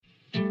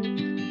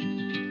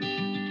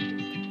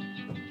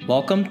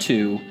Welcome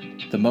to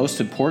the Most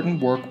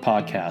Important Work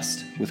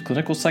podcast with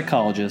clinical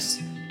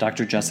psychologist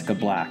Dr. Jessica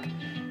Black.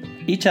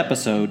 Each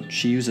episode,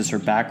 she uses her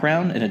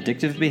background in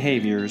addictive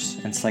behaviors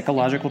and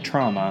psychological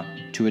trauma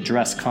to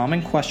address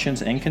common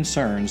questions and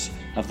concerns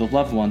of the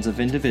loved ones of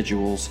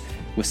individuals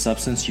with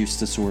substance use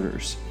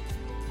disorders.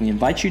 We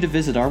invite you to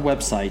visit our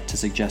website to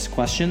suggest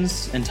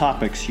questions and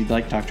topics you'd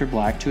like Dr.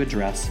 Black to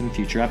address in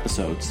future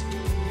episodes.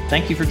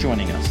 Thank you for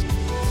joining us.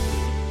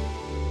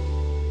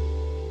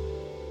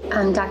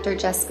 I'm Dr.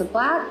 Jessica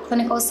Black,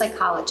 clinical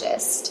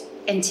psychologist,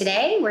 and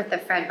today we're at the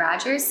Fred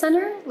Rogers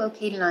Center,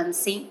 located on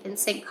St.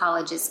 Vincent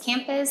College's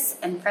campus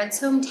and Fred's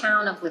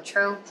hometown of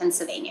Latrobe,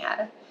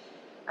 Pennsylvania.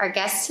 Our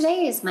guest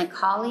today is my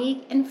colleague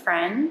and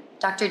friend,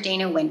 Dr.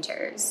 Dana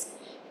Winters,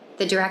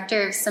 the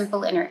Director of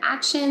Simple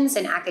Interactions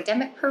and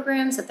Academic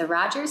Programs at the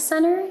Rogers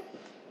Center,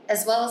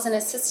 as well as an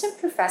Assistant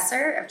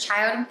Professor of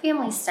Child and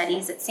Family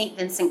Studies at St.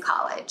 Vincent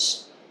College.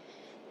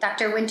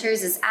 Dr.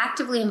 Winters is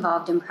actively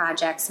involved in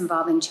projects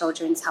involving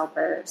children's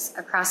helpers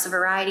across a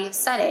variety of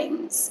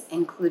settings,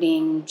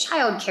 including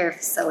child care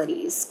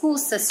facilities, school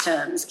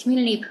systems,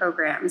 community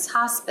programs,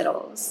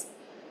 hospitals.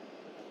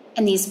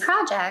 In these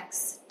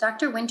projects,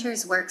 Dr.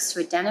 Winters works to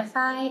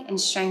identify and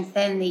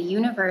strengthen the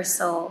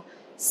universal,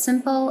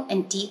 simple,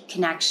 and deep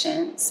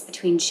connections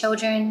between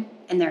children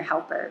and their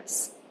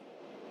helpers.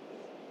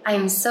 I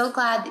am so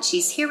glad that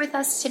she's here with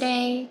us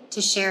today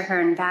to share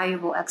her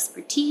invaluable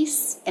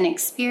expertise and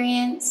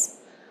experience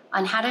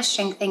on how to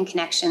strengthen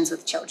connections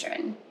with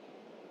children.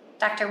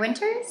 Dr.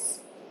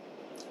 Winters?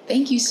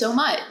 Thank you so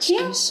much.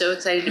 Yeah. I'm so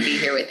excited to be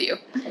here with you.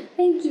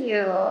 Thank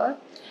you.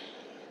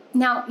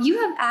 Now,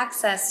 you have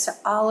access to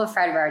all of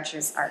Fred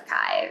Rogers'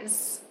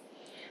 archives.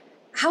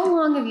 How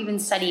long have you been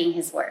studying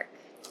his work?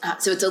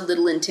 So it's a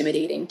little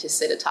intimidating to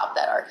sit atop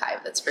that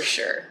archive, that's for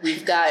sure.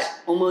 We've got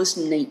almost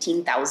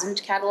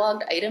 19,000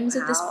 cataloged items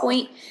at this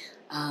point.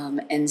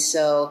 And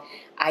so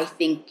I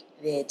think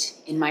that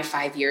in my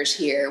 5 years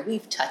here,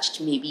 we've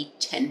touched maybe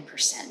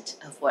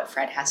 10% of what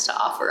Fred has to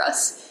offer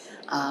us.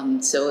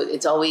 So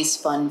it's always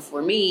fun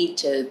for me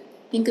to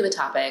think of a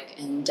topic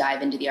and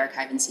dive into the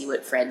archive and see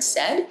what Fred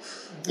said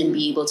and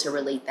be able to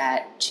relate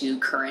that to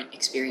current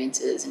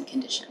experiences and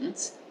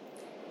conditions.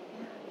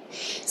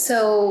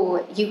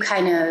 So you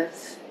kind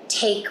of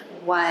take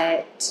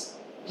what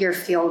your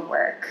field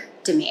work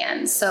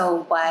demands,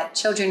 so what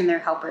children and their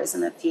helpers in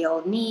the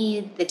field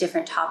need, the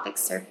different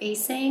topics they're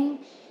facing,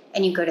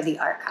 and you go to the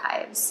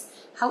archives.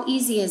 How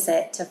easy is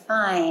it to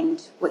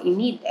find what you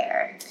need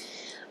there?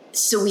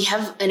 So we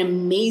have an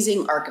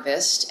amazing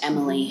archivist,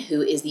 Emily,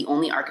 who is the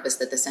only archivist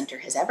that the center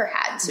has ever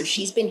had. So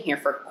she's been here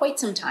for quite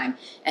some time,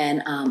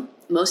 and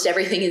most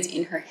everything is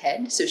in her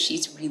head. So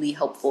she's really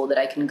helpful that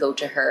I can go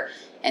to her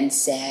and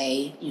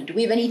say, do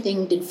we have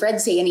anything, did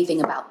Fred say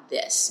anything about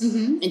this?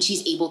 Mm-hmm. And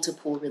she's able to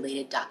pull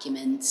related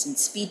documents and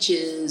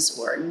speeches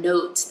or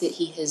notes that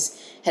he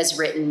has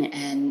written,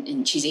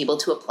 and she's able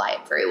to apply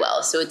it very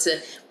well. So it's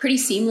a pretty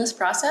seamless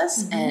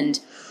process. Mm-hmm. And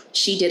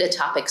she did a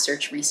topic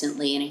search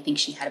recently, and I think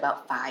she had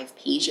about 5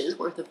 pages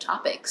worth of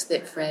topics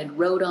that Fred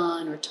wrote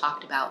on or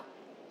talked about.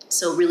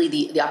 So really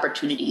the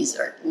opportunities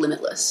are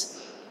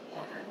limitless.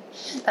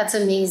 Yeah. That's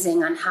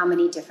amazing on how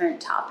many different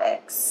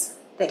topics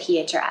that he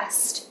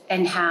addressed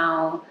and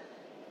how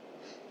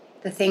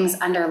the things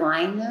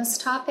underlying those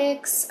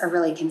topics are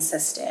really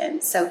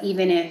consistent. So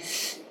even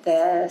if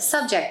the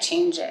subject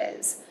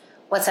changes,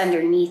 what's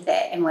underneath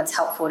it and what's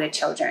helpful to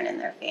children and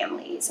their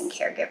families and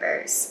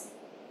caregivers,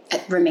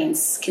 it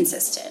remains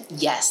consistent.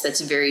 Yes, that's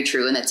very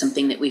true. And that's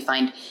something that we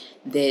find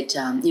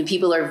that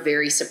people are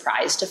very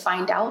surprised to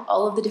find out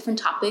all of the different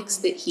topics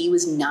that he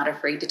was not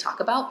afraid to talk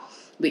about.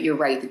 But you're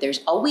right that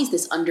there's always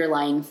this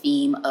underlying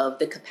theme of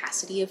the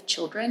capacity of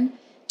children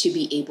to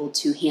be able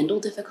to handle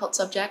difficult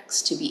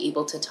subjects, to be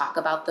able to talk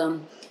about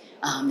them.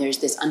 There's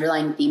this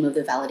underlying theme of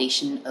the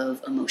validation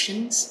of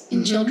emotions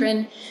in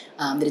children,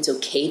 that it's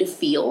okay to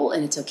feel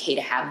and it's okay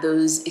to have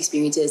those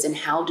experiences. And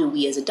how do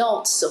we as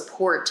adults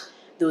support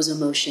those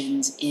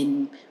emotions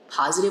in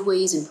positive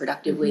ways and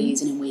productive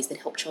ways and in ways that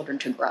help children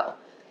to grow?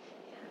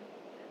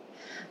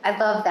 I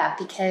love that,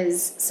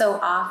 because so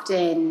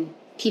often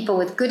people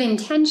with good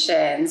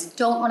intentions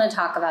don't want to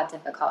talk about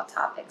difficult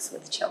topics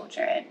with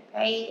children,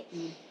 right?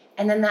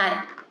 And then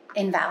that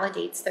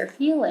invalidates their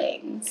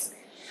feelings.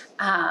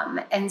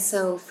 And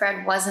so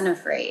Fred wasn't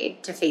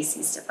afraid to face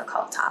these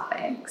difficult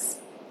topics.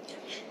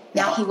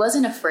 Now, he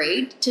wasn't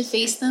afraid to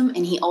face them,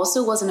 and he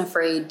also wasn't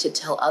afraid to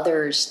tell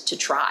others to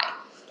try.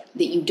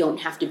 That you don't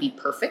have to be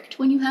perfect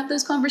when you have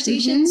those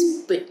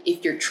conversations, but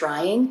if you're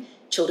trying,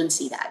 children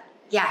see that.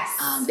 Yes.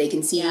 They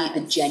can see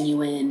the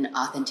genuine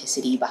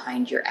authenticity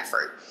behind your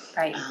effort.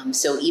 Right.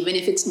 So even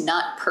if it's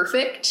not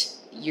perfect,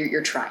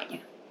 you're trying.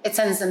 It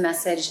sends the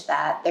message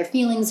that their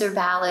feelings are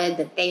valid,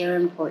 that they are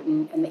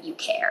important, and that you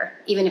care,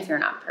 even if you're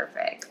not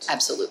perfect.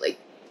 Absolutely.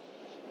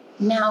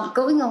 Now,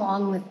 going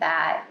along with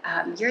that,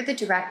 you're the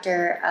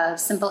Director of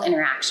Simple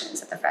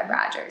Interactions at the Fred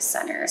Rogers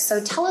Center.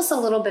 So tell us a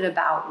little bit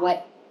about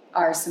what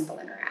are simple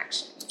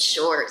interactions?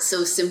 Sure.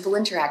 So simple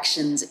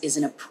interactions is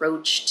an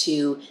approach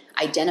to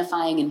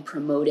identifying and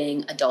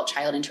promoting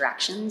adult-child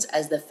interactions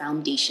as the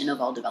foundation of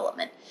all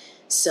development.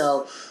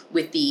 So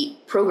with the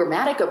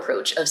programmatic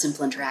approach of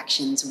simple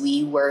interactions,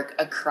 we work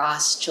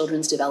across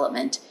children's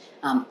development,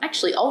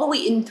 actually all the way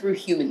in through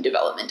human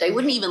development. I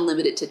wouldn't even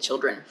limit it to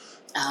children,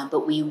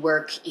 but we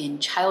work in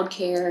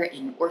childcare,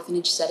 in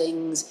orphanage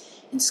settings,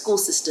 in school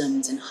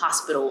systems, in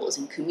hospitals,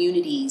 in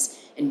communities,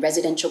 in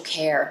residential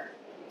care,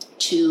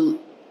 to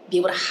be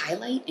able to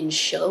highlight and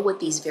show what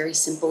these very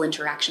simple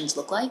interactions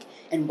look like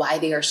and why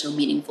they are so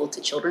meaningful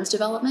to children's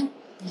development.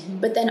 Mm-hmm.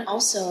 But then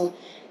also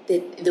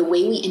that the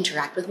way we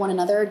interact with one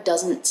another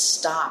doesn't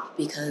stop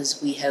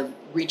because we have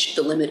reached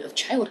the limit of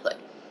childhood.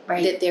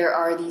 Right. That there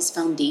are these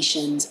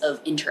foundations of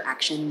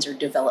interactions or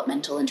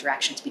developmental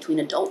interactions between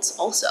adults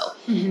also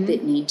mm-hmm.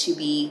 that need to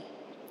be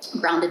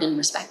grounded in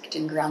respect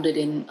and grounded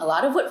in a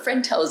lot of what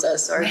Fred tells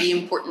us are the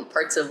important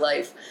parts of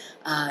life.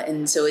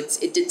 And so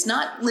it's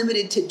not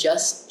limited to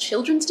just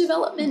children's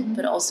development, mm-hmm.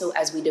 but also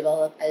as we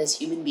develop as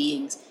human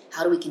beings,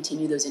 how do we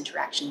continue those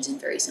interactions in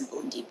very simple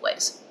and deep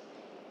ways?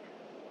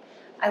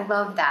 I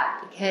love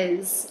that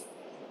because,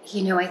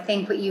 I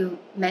think what you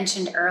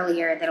mentioned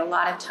earlier, that a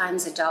lot of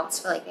times adults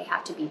feel like they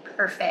have to be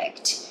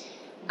perfect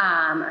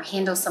or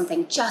handle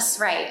something just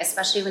right,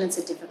 especially when it's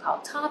a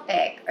difficult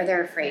topic, or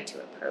they're afraid to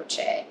approach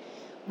it.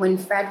 When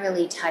Fred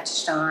really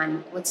touched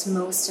on what's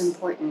most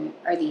important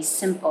are these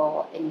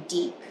simple and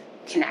deep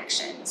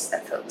connections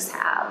that folks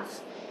have,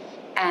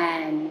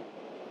 and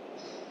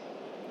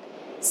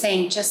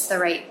saying just the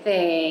right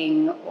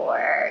thing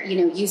or,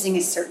 using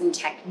a certain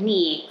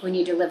technique when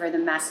you deliver the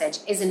message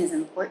isn't as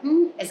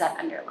important as that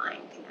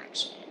underlying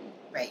connection.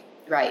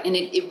 Right. And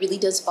it really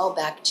does fall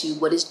back to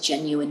what is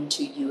genuine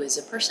to you as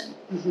a person.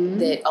 Mm-hmm.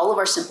 That all of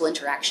our simple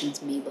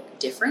interactions may look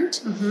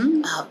different,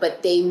 mm-hmm.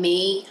 But they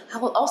may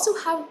also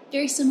have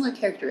very similar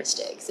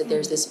characteristics. That mm-hmm.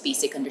 there's this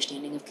basic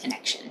understanding of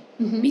connection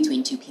mm-hmm.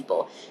 between two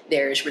people.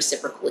 There's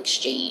reciprocal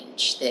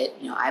exchange that,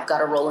 I've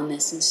got a role in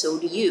this and so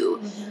do you.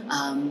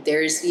 Mm-hmm.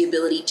 There's the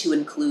ability to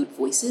include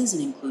voices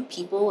and include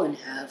people and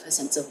have a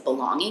sense of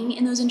belonging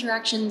in those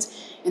interactions.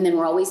 And then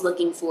we're always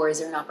looking for, is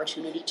there an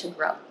opportunity to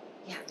grow?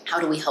 Yeah. How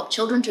do we help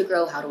children to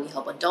grow? How do we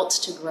help adults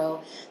to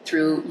grow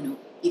through,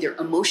 either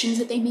emotions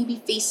that they may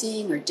be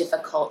facing or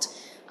difficult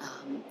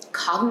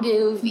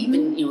cognitive, mm-hmm.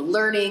 even,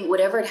 learning,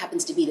 whatever it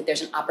happens to be, that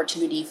there's an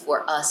opportunity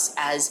for us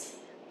as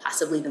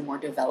possibly the more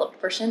developed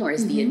person or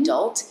as mm-hmm. the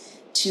adult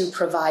to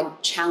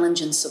provide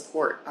challenge and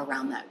support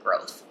around that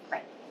growth.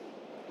 Right.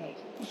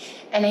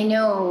 And I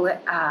know,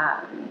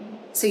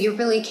 so you're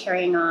really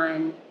carrying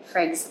on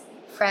Fred's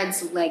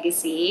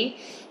legacy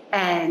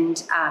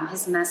and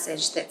his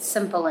message that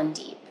simple and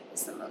deep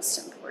is the most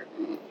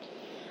important.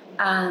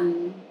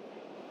 Can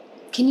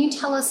you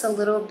tell us a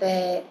little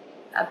bit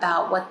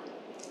about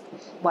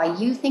why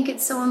you think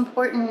it's so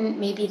important?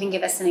 Maybe even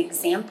give us an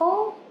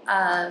example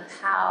of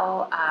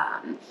how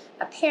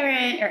a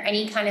parent or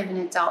any kind of an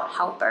adult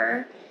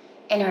helper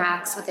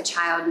interacts with a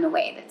child in a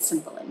way that's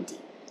simple and deep.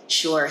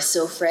 Sure.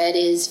 So Fred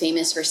is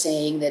famous for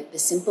saying that the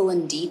simple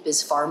and deep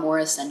is far more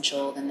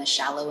essential than the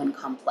shallow and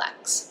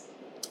complex.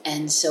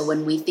 And so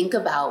when we think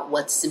about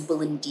what's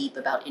simple and deep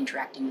about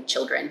interacting with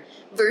children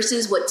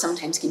versus what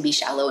sometimes can be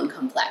shallow and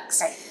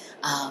complex,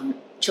 right.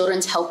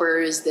 Children's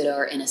helpers that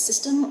are in a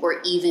system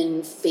or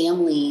even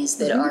families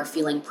that mm-hmm. are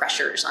feeling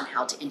pressures on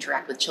how to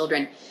interact with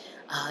children,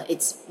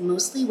 it's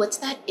mostly what's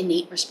that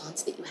innate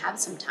response that you have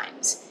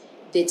sometimes.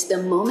 It's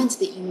the moments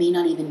that you may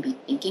not even be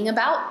thinking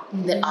about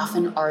mm-hmm. that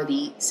often are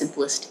the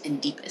simplest and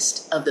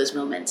deepest of those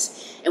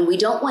moments. And we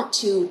don't want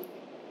to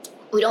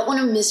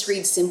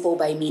misread simple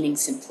by meaning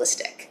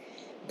simplistic,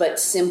 but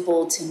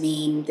simple to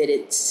mean that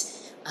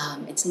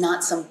it's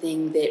not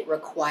something that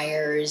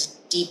requires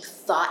deep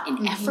thought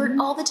and effort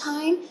mm-hmm. all the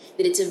time,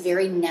 that it's a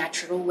very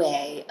natural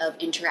way of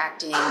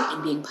interacting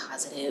and being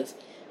positive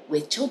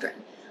with children.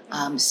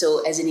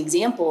 So as an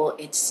example,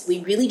 we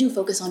really do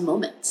focus on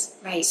moments.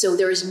 Right. So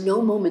there is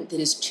no moment that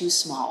is too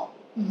small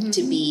mm-hmm.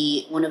 to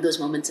be one of those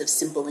moments of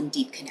simple and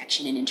deep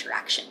connection and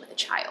interaction with a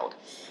child.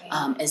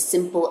 Right. As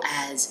simple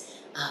as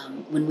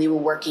when we were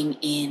working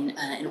in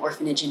an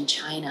orphanage in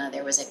China,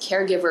 there was a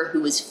caregiver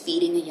who was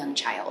feeding a young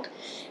child,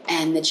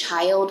 and the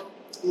child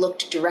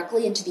looked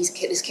directly into this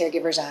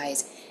caregiver's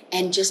eyes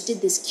and just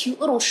did this cute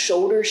little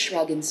shoulder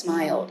shrug and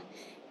smiled.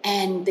 Mm-hmm.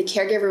 And the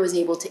caregiver was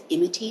able to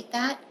imitate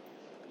that,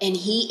 and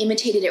he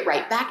imitated it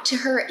right back to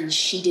her, and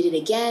she did it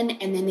again,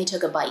 and then they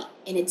took a bite,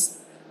 and it's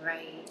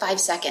 5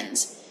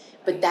 seconds.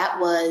 But that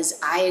was,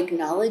 I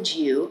acknowledge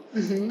you.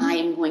 Mm-hmm. I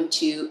am going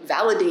to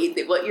validate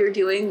that what you're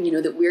doing,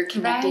 that we're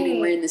connected right. and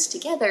we're in this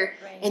together.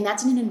 Right. And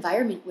that's in an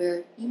environment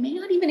where you may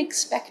not even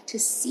expect to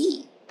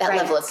see that right.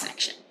 level of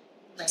connection.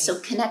 Right. So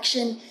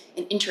connection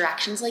and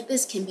interactions like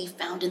this can be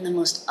found in the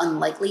most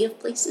unlikely of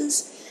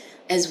places,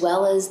 as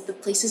well as the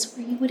places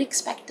where you would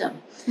expect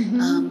them.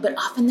 Mm-hmm. But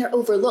often they're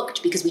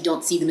overlooked because we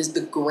don't see them as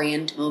the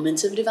grand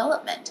moments of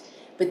development.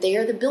 But they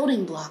are the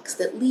building blocks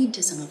that lead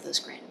to some of those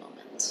grand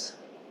moments.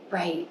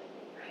 Right.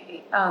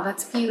 Right. Oh,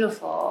 that's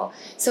beautiful.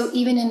 So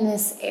even in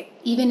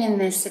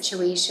this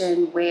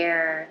situation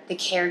where the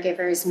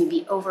caregivers may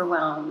be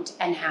overwhelmed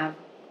and have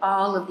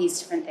all of these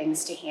different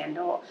things to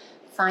handle,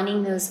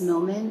 finding those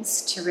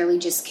moments to really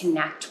just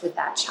connect with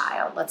that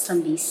child, let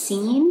them be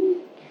seen,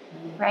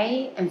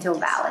 right, and feel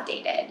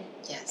validated.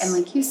 Yes. And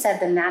like you said,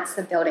 then that's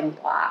the building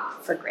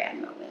block for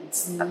grand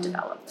moments of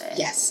development.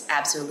 Yes,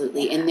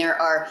 absolutely. And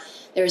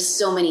there's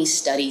so many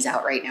studies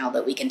out right now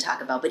that we can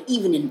talk about, but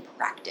even in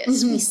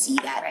practice, we see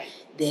that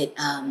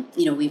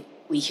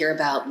we hear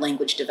about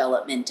language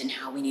development and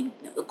how we need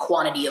a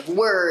quantity of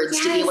words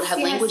to be able to have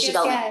language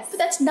development. But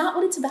that's not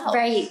what it's about.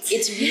 Right.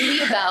 It's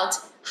really about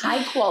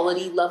high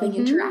quality, loving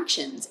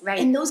interactions. Right.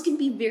 And those can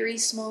be very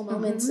small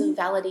moments of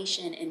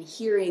validation and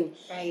hearing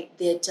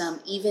that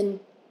even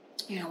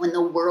when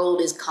the world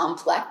is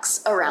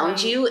complex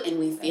around you and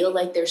we feel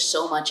like there's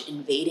so much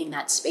invading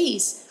that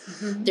space,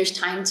 there's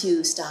time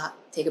to stop,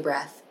 take a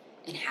breath,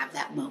 and have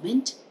that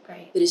moment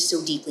that is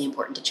so deeply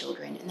important to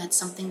children. And that's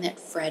something that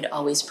Fred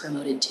always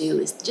promoted too,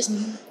 is just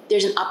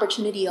there's an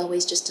opportunity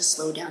always just to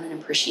slow down and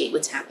appreciate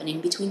what's happening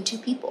between two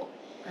people.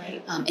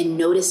 Right. And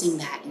noticing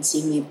that and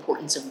seeing the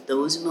importance of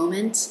those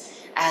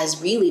moments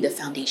as really the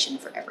foundation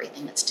for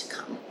everything that's to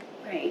come.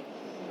 Right.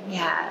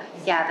 Yeah,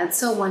 that's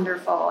so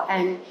wonderful.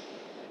 And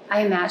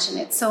I imagine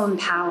it's so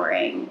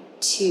empowering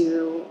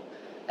to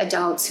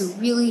adults who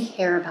really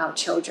care about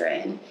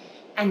children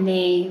and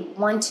they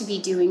want to be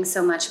doing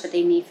so much, but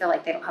they may feel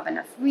like they don't have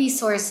enough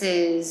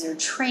resources or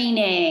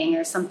training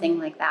or something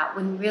like that,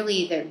 when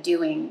really they're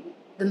doing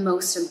the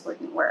most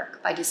important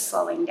work by just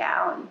slowing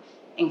down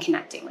and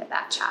connecting with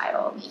that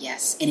child.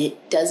 Yes, and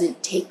it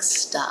doesn't take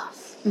stuff.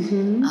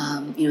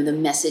 The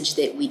message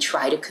that we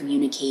try to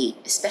communicate,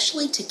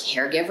 especially to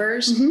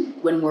caregivers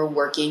when we're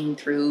working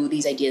through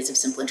these ideas of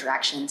simple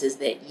interactions, is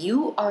that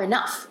you are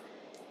enough.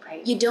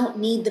 Right. You don't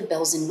need the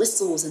bells and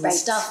whistles and the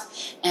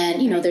stuff.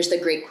 And, there's the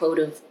great quote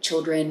of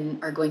children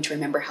are going to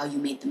remember how you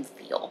made them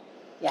feel.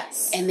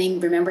 Yes. And they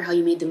remember how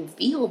you made them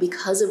feel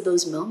because of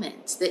those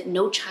moments, that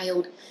no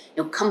child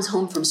comes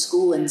home from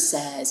school and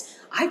says,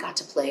 I got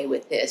to play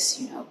with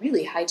this,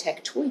 really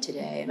high-tech toy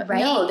today.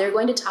 Right. No, they're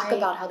going to talk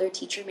about how their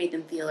teacher made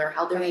them feel or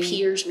how their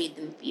peers made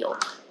them feel.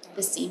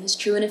 The same is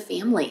true in a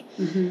family.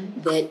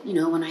 That,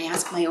 when I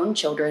ask my own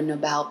children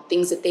about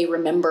things that they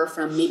remember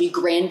from maybe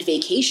grand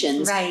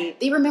vacations,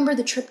 they remember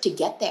the trip to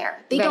get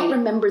there. They don't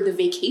remember the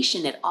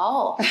vacation at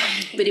all.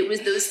 But it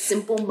was those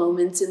simple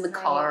moments in the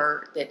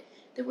car that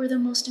were the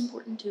most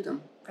important to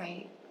them.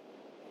 Right.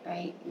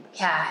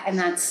 Yeah, and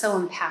that's so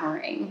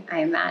empowering, I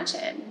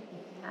imagine.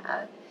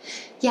 I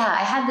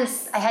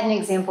had an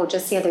example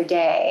just the other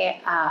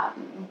day.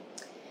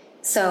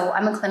 So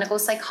I'm a clinical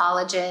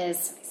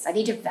psychologist, I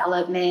study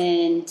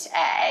development,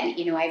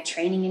 and, I have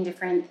training in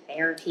different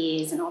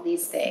therapies and all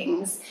these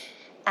things.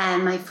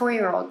 And my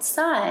 4-year-old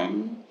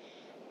son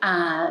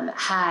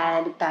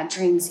had bad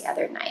dreams the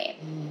other night.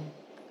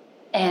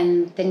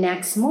 And the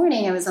next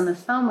morning I was on the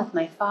phone with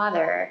my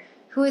father,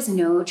 who has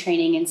no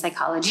training in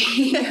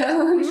psychology,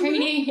 no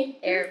training in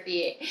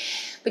therapy,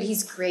 but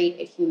he's great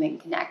at human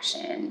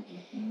connection.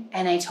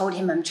 And I told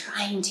him I'm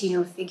trying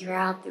to, figure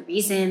out the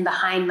reason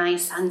behind my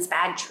son's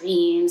bad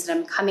dreams, and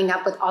I'm coming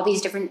up with all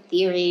these different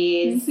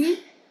theories.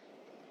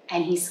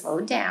 And he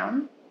slowed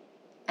down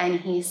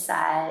and he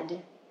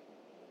said,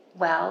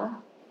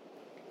 well,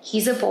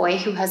 he's a boy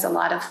who has a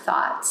lot of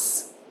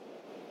thoughts,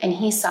 and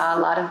he saw a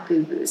lot of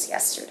boo-boos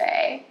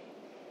yesterday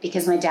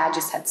because my dad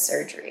just had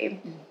surgery.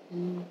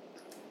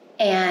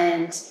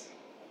 And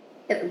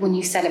when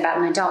you said about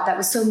an adult, that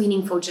was so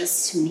meaningful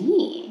just to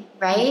me,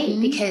 right?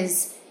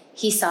 Because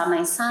he saw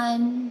my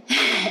son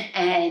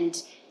and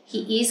he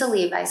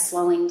easily, by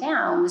slowing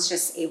down, was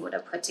just able to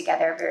put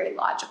together a very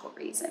logical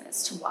reason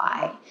as to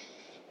why.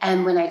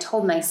 And when I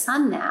told my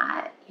son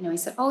that, I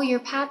said, oh, your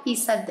pappy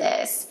said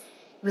this.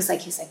 It was like,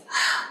 he was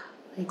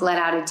like let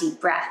out a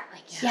deep breath.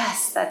 Like,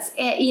 yes, that's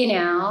it,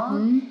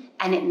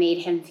 And it made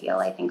him feel,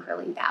 I think,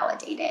 really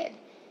validated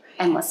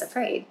and less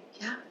afraid.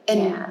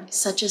 And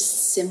such a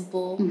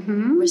simple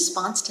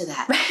response to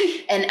that.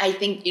 Right. And I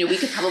think, we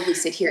could probably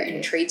sit here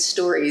and trade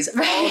stories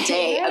all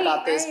day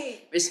about those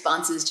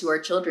responses to our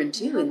children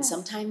too. And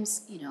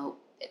sometimes,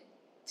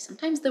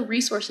 sometimes the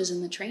resources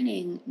and the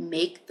training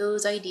make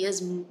those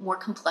ideas more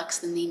complex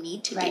than they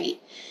need to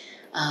be.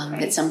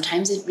 That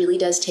sometimes it really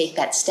does take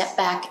that step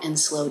back and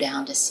slow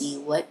down to see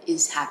what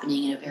is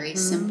happening at a very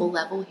simple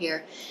level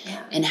here.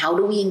 And how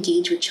do we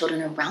engage with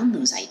children around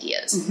those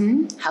ideas?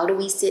 How do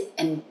we sit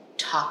and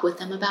talk with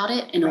them about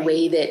it in a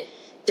way that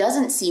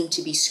doesn't seem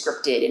to be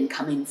scripted and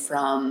coming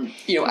from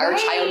our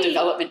child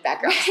development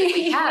backgrounds that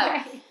we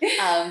have,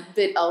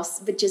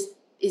 but just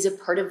is a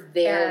part of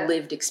their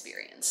lived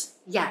experience.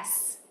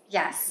 Yes,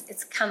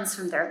 it comes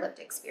from their lived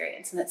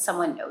experience, and that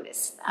someone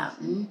noticed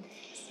them.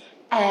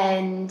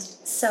 And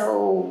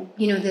so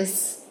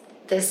this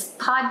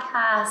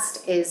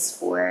podcast is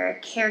for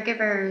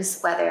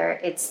caregivers, whether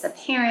it's the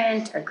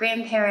parent or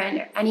grandparent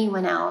or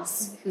anyone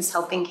else who's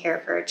helping care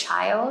for a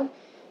child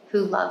who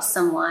loves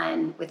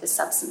someone with a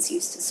substance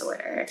use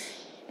disorder.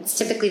 it's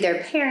typically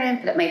their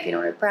parent, but it might be an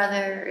older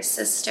brother or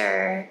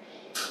sister.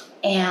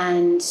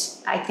 And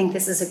I think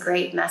this is a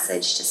great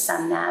message to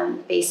send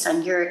them based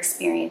on your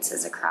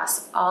experiences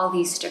across all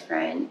these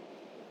different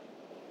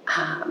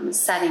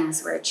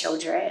settings where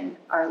children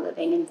are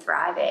living and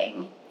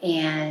thriving.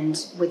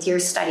 And with your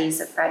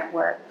studies of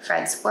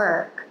Fred's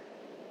work,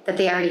 that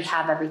they already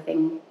have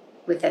everything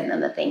within them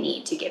that they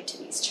need to give to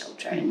these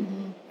children.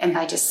 Mm-hmm. And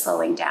by just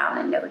slowing down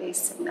and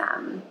noticing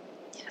them,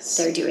 yes,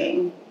 they're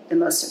doing the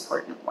most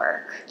important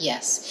work.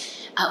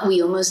 Yes.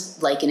 We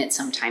almost liken it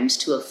sometimes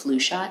to a flu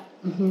shot.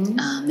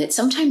 Mm-hmm. That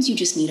sometimes you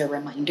just need a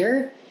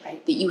reminder,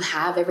 right, that you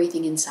have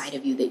everything inside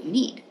of you that you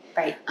need.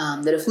 Right.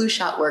 That a flu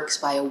shot works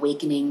by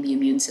awakening the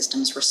immune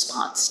system's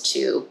response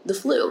to the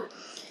flu.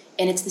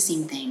 And it's the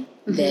same thing,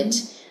 mm-hmm, that,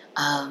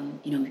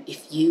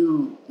 if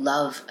you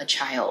love a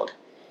child,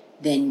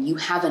 then you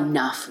have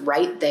enough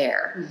right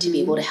there, mm-hmm, to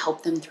be able to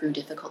help them through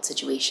difficult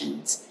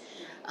situations.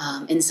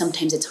 And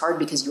sometimes it's hard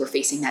because you're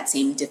facing that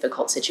same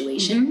difficult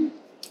situation. Mm-hmm.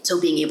 So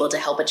being able to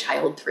help a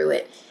child through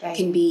it, right,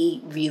 can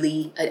be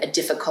really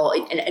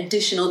an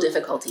additional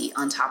difficulty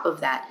on top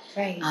of that.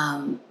 Right.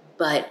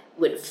 But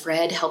what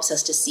Fred helps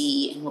us to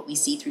see, and what we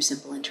see through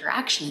simple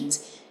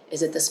interactions, is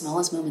that the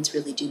smallest moments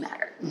really do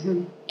matter.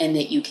 Mm-hmm. And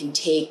that you can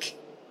take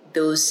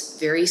those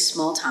very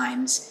small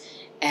times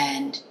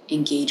and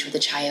engage with a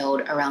child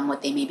around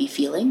what they may be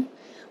feeling,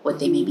 what, mm-hmm,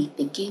 they may be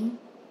thinking,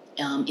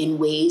 in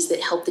ways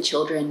that help the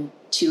children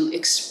to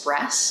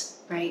express,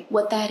 right,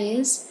 what that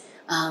is.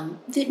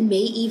 That may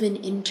even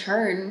in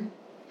turn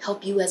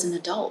help you as an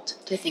adult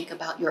to think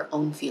about your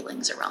own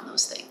feelings around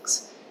those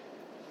things.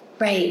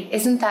 Right.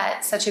 Isn't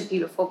that such a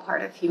beautiful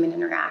part of human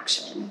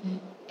interaction? Mm-hmm.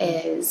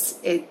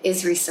 It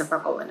is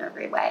reciprocal in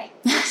every way.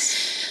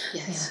 Yes.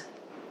 Yes. Yeah.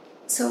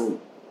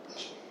 So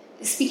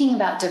speaking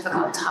about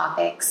difficult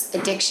topics,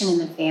 addiction in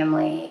the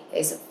family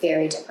is a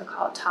very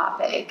difficult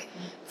topic,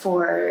 mm-hmm,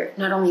 for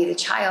not only the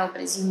child,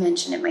 but as you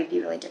mentioned, it might be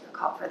really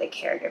difficult for the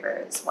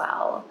caregiver as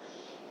well.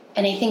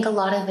 And I think a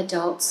lot of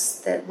adults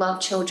that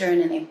love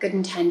children and they have good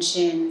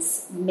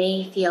intentions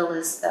may feel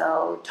as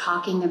though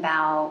talking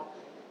about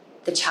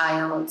the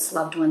child's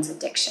loved one's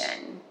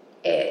addiction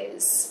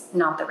is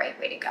not the right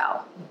way to go,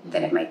 mm-hmm,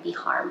 that it might be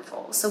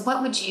harmful. So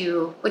what's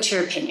your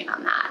opinion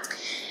on that?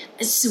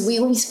 So we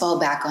always fall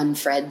back on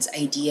Fred's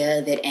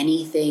idea that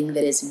anything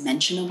that is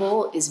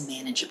mentionable is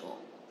manageable.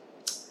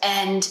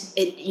 And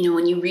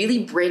when you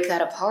really break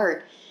that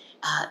apart,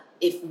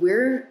 if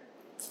we're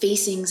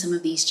facing some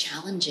of these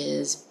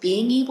challenges,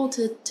 being able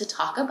to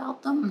talk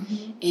about them,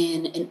 mm-hmm,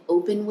 in an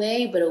open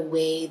way, but a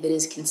way that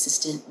is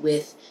consistent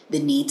with the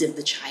needs of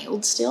the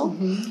child still.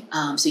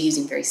 Mm-hmm. So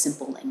using very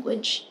simple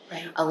language,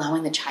 right,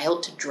 allowing the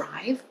child to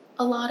drive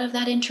a lot of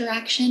that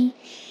interaction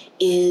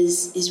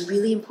is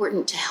really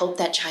important to help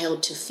that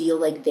child to feel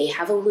like they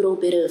have a little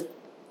bit of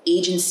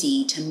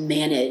agency to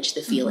manage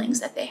the feelings,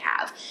 mm-hmm, that they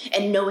have,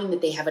 and knowing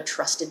that they have a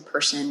trusted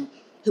person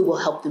who will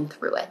help them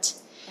through it.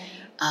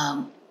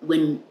 Right.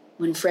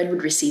 When Fred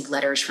would receive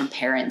letters from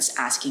parents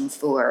asking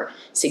for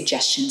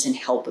suggestions and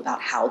help about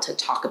how to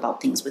talk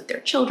about things with their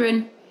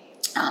children,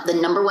 the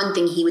number one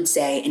thing he would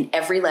say in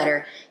every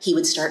letter, he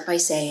would start by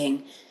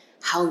saying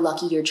how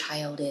lucky your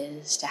child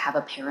is to have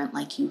a parent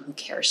like you who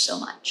cares so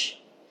much.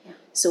 Yeah.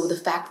 So the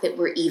fact that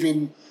we're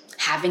even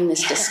having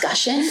this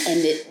discussion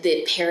and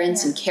that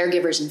parents, yeah, and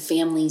caregivers and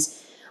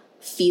families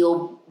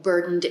feel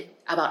burdened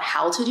about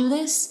how to do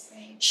this,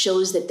 right,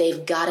 shows that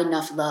they've got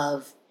enough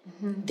love,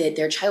 mm-hmm, that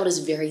their child is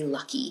very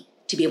lucky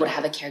to be able to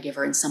have a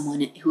caregiver and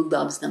someone who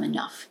loves them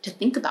enough to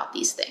think about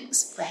these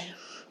things. Right.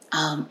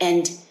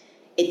 And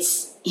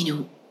it's,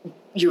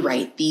 you're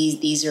right.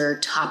 These are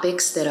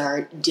topics that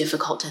are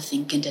difficult to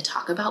think and to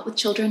talk about with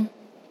children,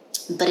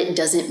 but it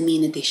doesn't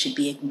mean that they should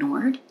be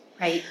ignored.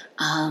 Right.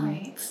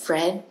 Right.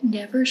 Fred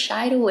never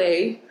shied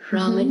away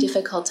from, mm-hmm, a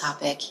difficult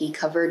topic. He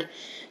covered,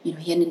 he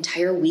had an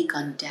entire week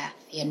on death.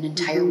 He had an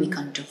entire, mm-hmm, week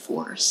on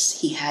divorce.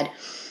 He had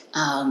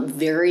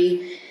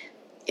very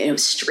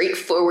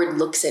straightforward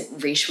looks at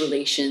race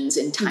relations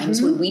in times,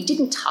 mm-hmm, when we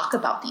didn't talk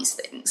about these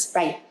things.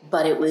 Right.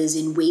 But it was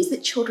in ways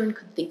that children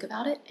could think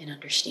about it and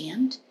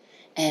understand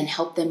and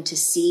help them to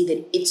see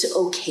that it's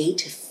okay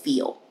to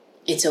feel.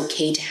 It's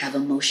okay to have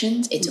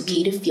emotions. It's, mm-hmm,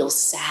 okay to feel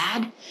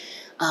sad,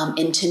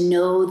 and to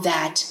know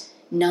that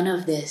none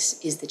of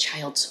this is the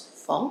child's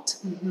fault,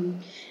 mm-hmm,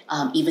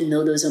 even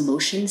though those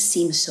emotions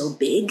seem so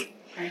big.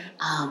 Right.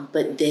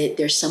 But that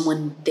there's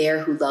someone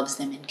there who loves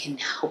them and can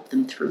help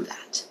them through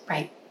that.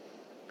 Right.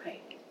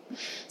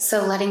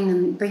 So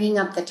bringing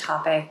up the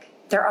topic,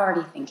 they're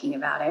already thinking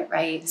about it,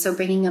 right? So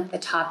bringing up the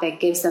topic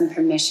gives them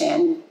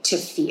permission to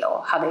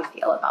feel how they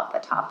feel about the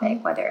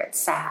topic, whether it's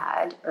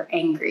sad or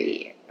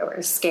angry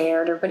or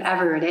scared or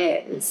whatever it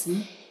is.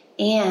 Mm-hmm.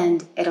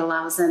 And it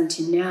allows them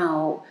to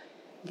know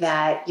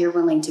that you're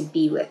willing to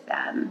be with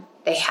them.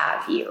 They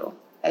have you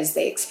as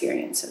they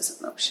experience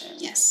those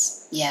emotions.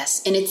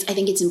 Yes. And I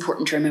think it's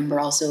important to remember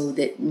also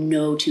that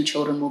no two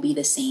children will be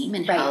the same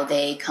in, right, how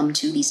they come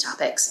to these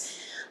topics.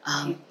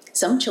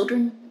 Some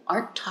children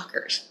aren't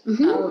talkers.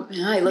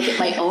 Mm-hmm. I look at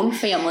my own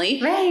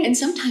family, right. and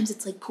sometimes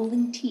it's like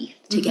pulling teeth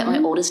to get my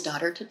oldest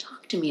daughter to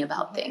talk to me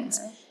about things.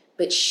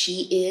 But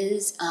she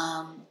is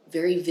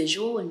very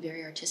visual and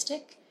very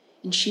artistic,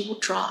 and she will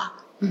draw,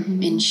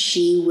 and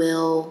she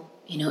will,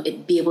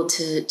 be able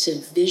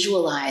to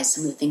visualize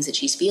some of the things that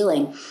she's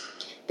feeling.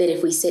 That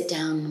if we sit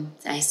down,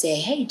 I say,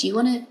 hey, do you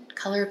want to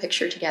color a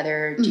picture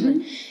together?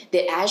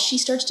 That as she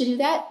starts to do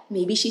that,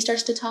 maybe she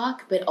starts to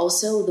talk, but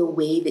also the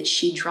way that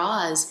she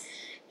draws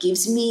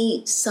gives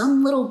me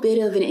some little bit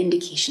of an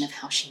indication of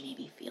how she may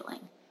be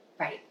feeling.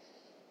 Right.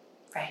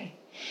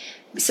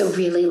 So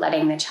really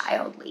letting the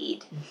child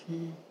lead.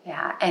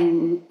 Yeah.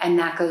 And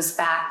that goes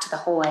back to the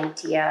whole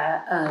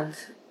idea of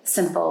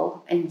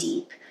simple and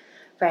deep,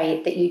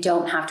 right? That you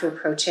don't have to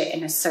approach it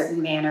in a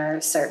certain manner,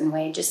 a certain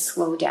way. Just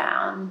slow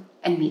down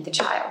and meet the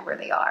child where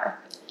they are.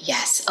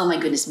 Yes. Oh my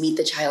goodness. Meet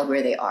the child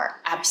where they are.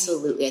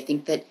 Absolutely. I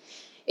think that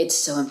it's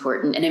so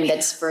important. And I mean,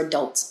 that's for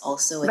adults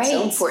also. It's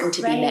so important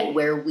to be met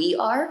where we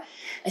are,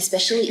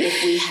 especially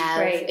if we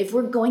have, if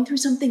we're going through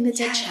something that's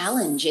a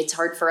challenge. It's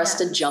hard for us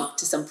to jump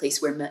to some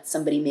place where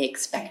somebody may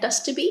expect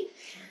us to be.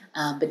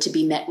 But to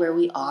be met where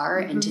we are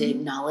and to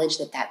acknowledge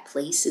that that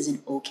place is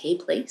an okay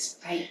place.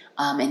 Right.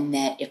 And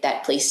that if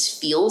that place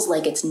feels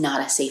like it's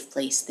not a safe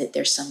place, that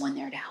there's someone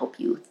there to help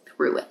you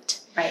through it.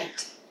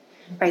 Right.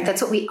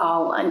 That's what we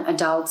all want,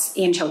 adults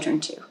and children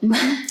too.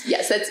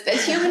 Yes,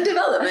 that's human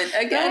development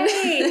again.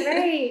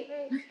 Right.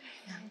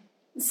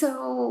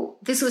 So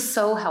this was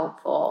so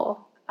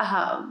helpful.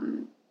 As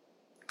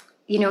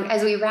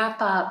we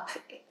wrap up,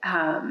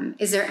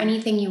 is there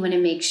anything you want to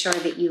make sure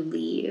that you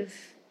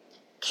leave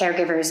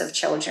caregivers of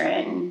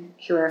children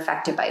who are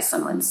affected by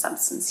someone's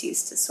substance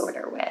use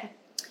disorder with?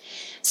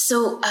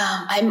 So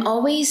I'm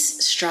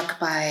always struck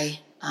by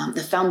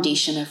the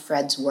foundation of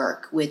Fred's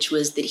work, which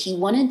was that he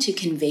wanted to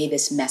convey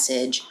this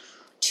message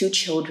to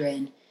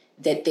children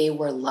that they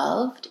were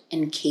loved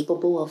and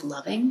capable of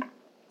loving.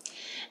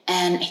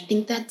 And I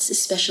think that's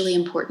especially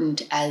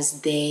important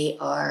as they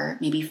are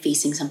maybe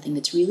facing something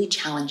that's really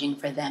challenging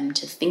for them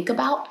to think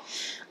about,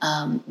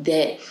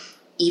 that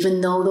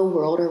even though the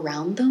world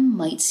around them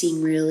might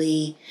seem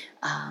really,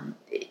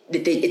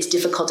 it's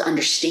difficult to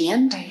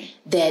understand,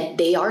 that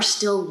they are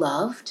still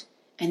loved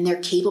and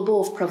they're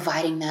capable of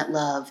providing that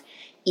love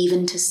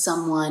even to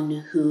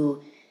someone who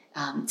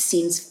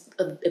seems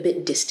a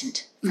bit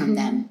distant from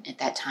them at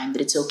that time,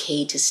 that it's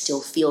okay to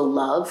still feel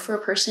love for a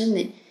person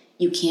that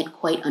you can't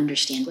quite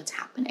understand what's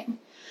happening.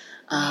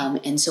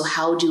 And so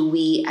how do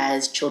we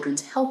as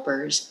children's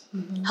helpers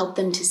help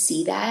them to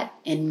see that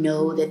and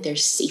know that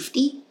there's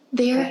safety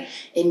there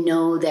and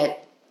know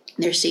that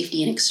there's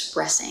safety in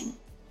expressing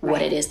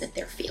what it is that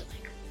they're feeling.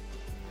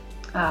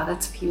 Oh,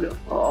 that's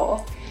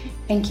beautiful.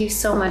 Thank you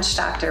so much,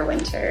 Dr.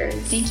 Winters.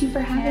 Thank you for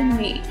having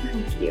me.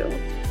 Thank you.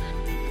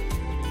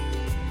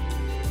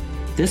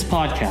 This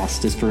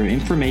podcast is for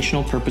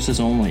informational purposes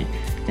only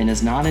and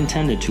is not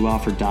intended to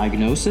offer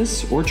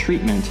diagnosis or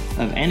treatment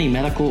of any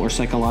medical or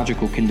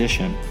psychological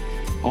condition.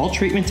 All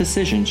treatment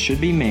decisions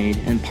should be made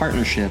in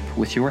partnership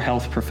with your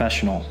health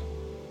professional.